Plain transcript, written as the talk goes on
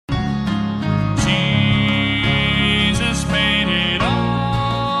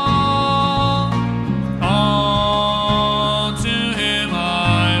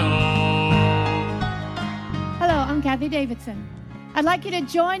Davidson. I'd like you to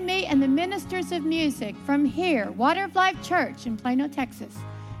join me and the ministers of music from here, Water of Life Church in Plano, Texas,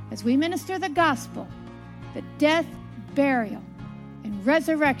 as we minister the gospel, the death, burial, and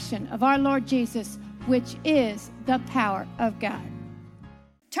resurrection of our Lord Jesus, which is the power of God.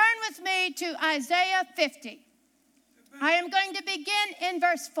 Turn with me to Isaiah 50. I am going to begin in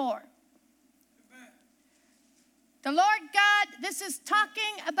verse 4. The Lord God, this is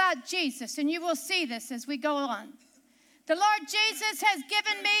talking about Jesus, and you will see this as we go on. The Lord Jesus has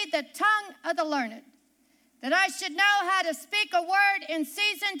given me the tongue of the learned, that I should know how to speak a word in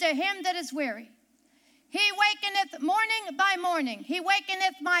season to him that is weary. He wakeneth morning by morning. He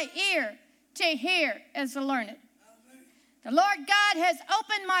wakeneth my ear to hear as the learned. The Lord God has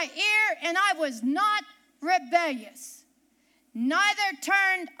opened my ear, and I was not rebellious, neither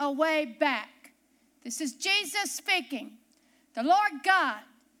turned away back. This is Jesus speaking. The Lord God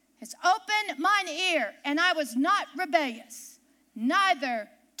has opened mine ear, and I was not rebellious, neither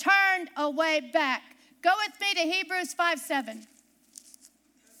turned away back. Go with me to Hebrews 5:7.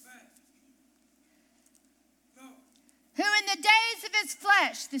 Who in the days of his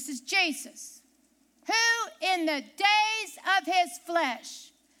flesh, this is Jesus, who in the days of his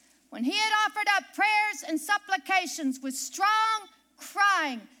flesh, when he had offered up prayers and supplications with strong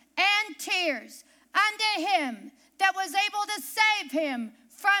crying and tears unto him that was able to save him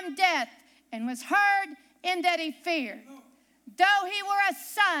from death, and was heard in that he feared. Though he were a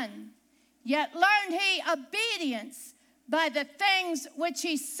son, yet learned he obedience by the things which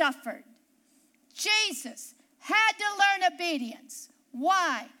he suffered. Jesus had to learn obedience.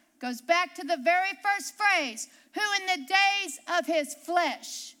 Why? Goes back to the very first phrase, who in the days of his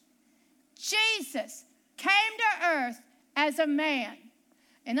flesh. Jesus came to earth as a man.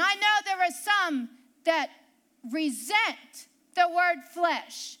 And I know there are some that resent the word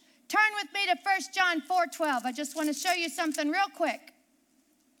flesh. Turn with me to 1 John 4:12. I just want to show you something real quick.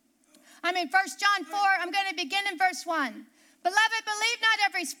 1 John 4, I'm going to begin in verse 1. Beloved, believe not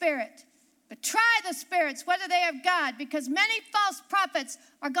every spirit, but try the spirits, whether they are of God, because many false prophets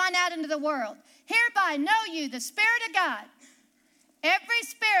are gone out into the world. Hereby know you the Spirit of God. Every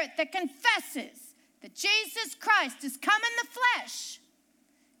spirit that confesses that Jesus Christ is come in the flesh,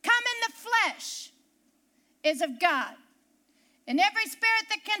 is of God. And every spirit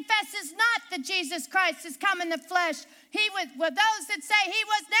that confesses not that Jesus Christ is come in the flesh, those that say he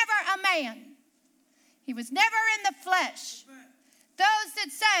was never a man. He was never in the flesh. Those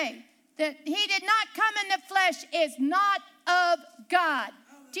that say that he did not come in the flesh is not of God.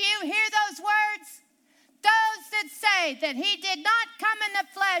 Do you hear those words? Those that say that he did not come in the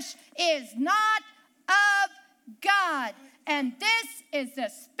flesh is not of God. And this is the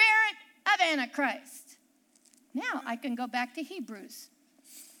spirit of Antichrist. Now I can go back to Hebrews.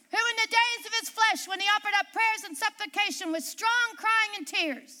 Who in the days of his flesh, when he offered up prayers and supplication with strong crying and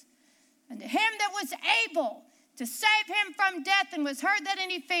tears, unto him that was able to save him from death, and was heard that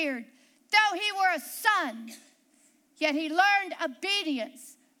he feared, though he were a son, yet he learned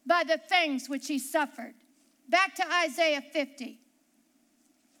obedience by the things which he suffered. Back to Isaiah 50.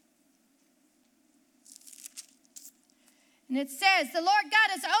 And it says, the Lord God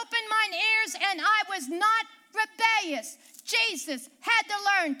has opened mine ears, and I was not rebellious. Jesus had to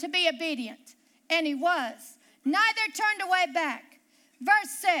learn to be obedient, and he was. Neither turned away back. Verse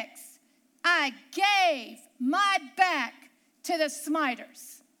 6, I gave my back to the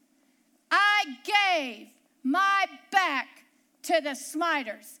smiters. I gave my back to the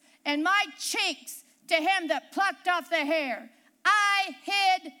smiters, and my cheeks to him that plucked off the hair. I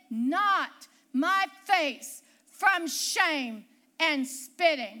hid not my face from shame and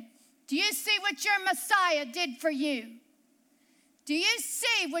spitting. Do you see what your Messiah did for you? Do you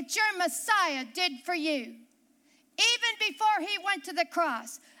see what your Messiah did for you? Even before he went to the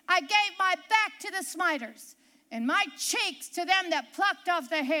cross, I gave my back to the smiters, and my cheeks to them that plucked off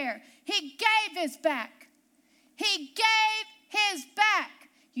the hair. He gave his back. He gave his back.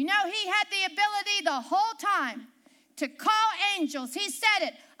 You know, he had the ability the whole time to call angels. He said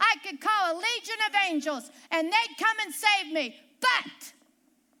it. I could call a legion of angels, and they'd come and save me. But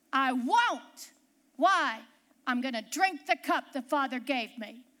I won't. Why? I'm going to drink the cup the Father gave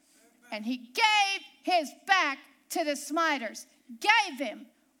me. And he gave his back to the smiters. Gave him.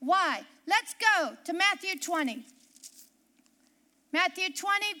 Why? Let's go to Matthew 20. Matthew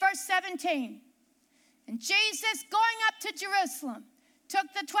 20, verse 17. And Jesus, going up to Jerusalem,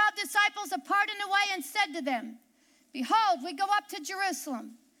 took the 12 disciples apart in a way and said to them, Behold, we go up to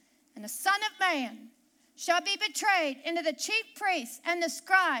Jerusalem, and the Son of Man shall be betrayed into the chief priests and the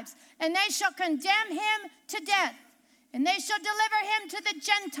scribes, and they shall condemn him to death, and they shall deliver him to the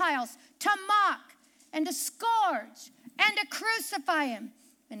Gentiles to mock and to scourge and to crucify him.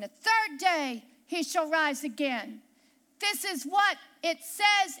 And the third day he shall rise again. This is what it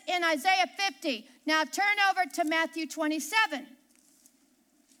says in Isaiah 50. Now turn over to Matthew 27.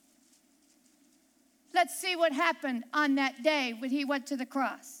 Let's see what happened on that day when he went to the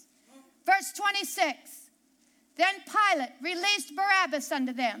cross. Verse 26. Then Pilate released Barabbas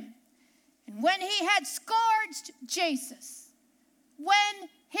unto them. And when he had scourged Jesus,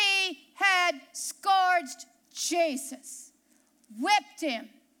 whipped him.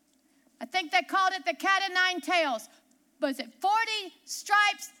 I think they called it the cat o' nine tails. Was it 40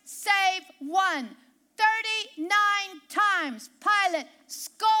 stripes save one? 39 times Pilate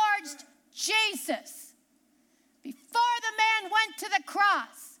scourged Jesus. Before the man went to the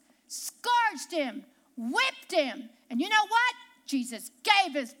cross, scourged him, whipped him. And you know what? Jesus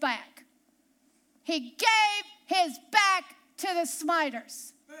gave his back. He gave his back to the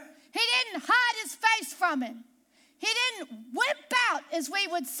Smiters. He didn't hide his face from him. He didn't whip out, as we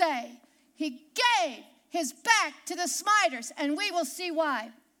would say. He gave his back to the Smiters, and we will see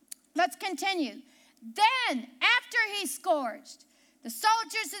why. Let's continue. Then, after he scourged, the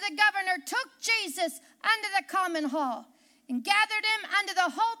soldiers of the governor took Jesus unto the common hall and gathered him unto the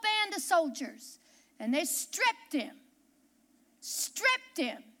whole band of soldiers. And they stripped him,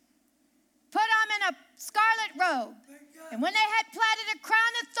 put him in a scarlet robe. And when they had platted a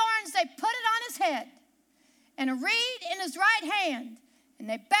crown of thorns, they put it on his head and a reed in his right hand. And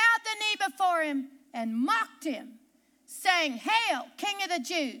they bowed the knee before him and mocked him, saying, Hail, King of the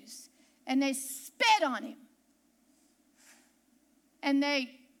Jews. And they spit on him. And they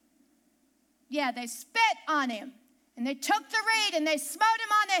spit on him. And they took the reed and they smote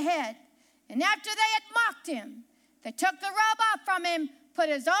him on the head. And after they had mocked him, they took the robe off from him, put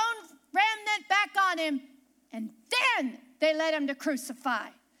his own remnant back on him, and then they led him to crucify.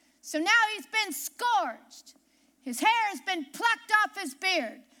 So now he's been scourged. His hair has been plucked off his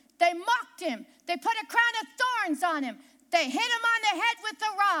beard. They mocked him. They put a crown of thorns on him. They hit him on the head with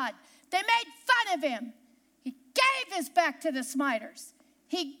a rod. They made fun of him. He gave his back to the Smiters.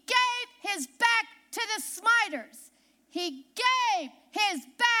 He gave his back to the Smiters. He gave his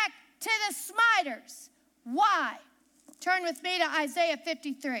back to the Smiters. Why? Turn with me to Isaiah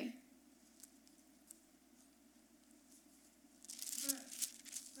 53.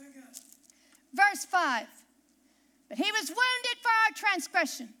 Verse 5. But he was wounded for our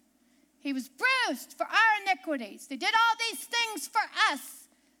transgression. He was bruised for our iniquities. They did all these things for us,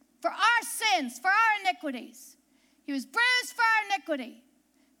 for our sins, for our iniquities. He was bruised for our iniquity.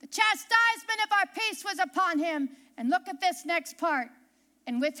 The chastisement of our peace was upon him. And look at this next part.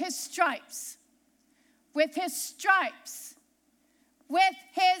 And with his stripes, he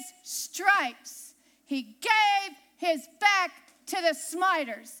gave his back to the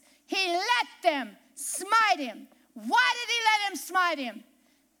Smiters. He let them smite him. Why did he let him smite him?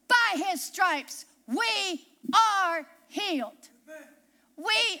 By his stripes, we are healed.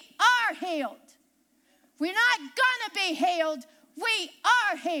 We are healed. We're not going to be healed. We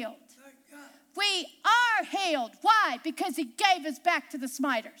are healed. We are healed. Why? Because he gave his back to the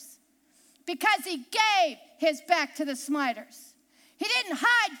Smiters. Because he gave his back to the Smiters. He didn't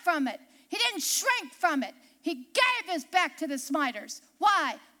hide from it. He didn't shrink from it. He gave his back to the Smiters.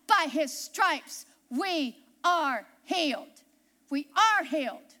 Why? By his stripes, we are healed. We are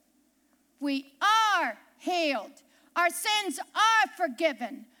healed. We are healed. Our sins are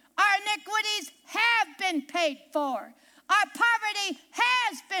forgiven. Our iniquities have been paid for. Our poverty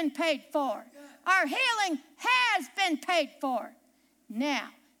has been paid for. Our healing has been paid for. Now,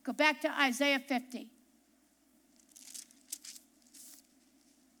 go back to Isaiah 50.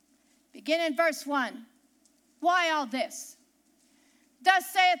 Begin in verse 1. Why all this? Thus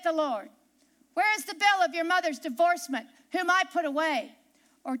saith the Lord, where is the bill of your mother's divorcement, whom I put away?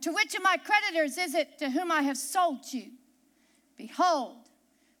 Or to which of my creditors is it to whom I have sold you? Behold,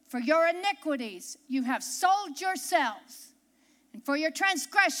 for your iniquities you have sold yourselves, and for your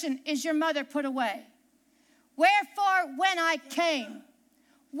transgression is your mother put away. Wherefore, when I came,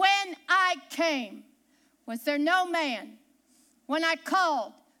 was there no man? When I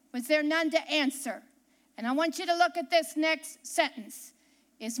called, was there none to answer? And I want you to look at this next sentence.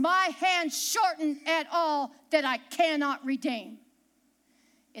 Is my hand shortened at all that I cannot redeem?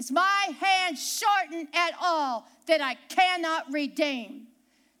 Is my hand shortened at all that I cannot redeem?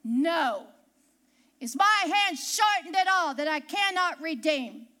 No. Is my hand shortened at all that I cannot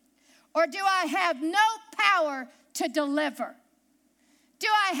redeem? Or do I have no power to deliver? Do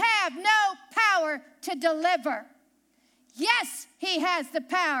I have no power to deliver? Yes, he has the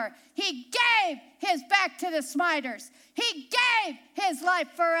power. He gave his back to the Smiters. He gave his life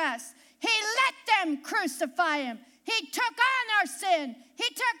for us. He let them crucify him. He took on our sin. He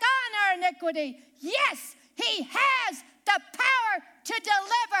took on our iniquity. Yes, he has the power to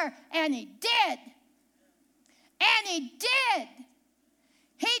deliver, and he did. And he did.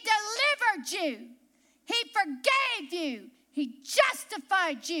 He delivered you. He forgave you. He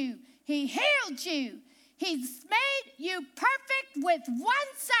justified you. He healed you. He's made you perfect with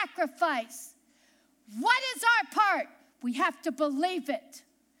one sacrifice. What is our part? We have to believe it.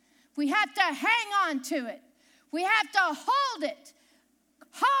 We have to hang on to it. We have to hold it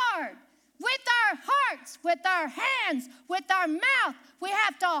hard with our hearts, with our hands, with our mouth. We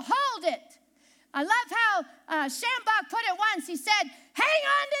have to hold it. I love how Shambach put it once. He said, hang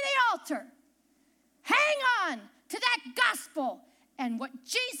on to the altar. Hang on to that gospel. And what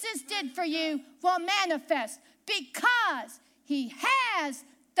Jesus did for you will manifest because he has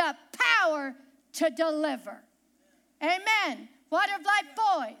the power to deliver. Amen. Water of Life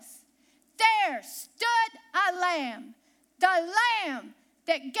boys, there stood a lamb, the lamb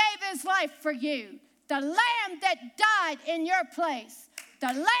that gave his life for you, the lamb that died in your place, the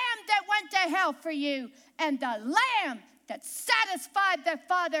lamb that went to hell for you, and the lamb that satisfied the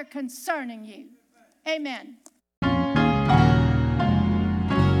Father concerning you. Amen.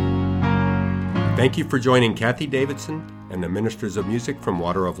 Thank you for joining Kathie Davidson and the Ministers of Music from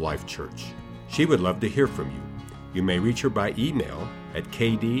Water of Life Church. She would love to hear from you. You may reach her by email at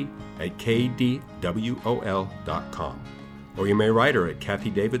kd@kdwol.com. Or you may write her at Kathie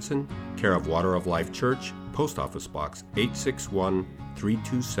Davidson, care of Water of Life Church, Post Office Box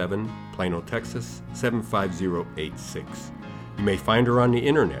 861-327, Plano, Texas 75086. You may find her on the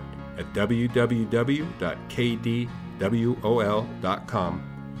internet at www.kdwol.com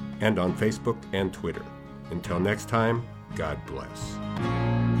and on Facebook and Twitter. Until next time, God bless.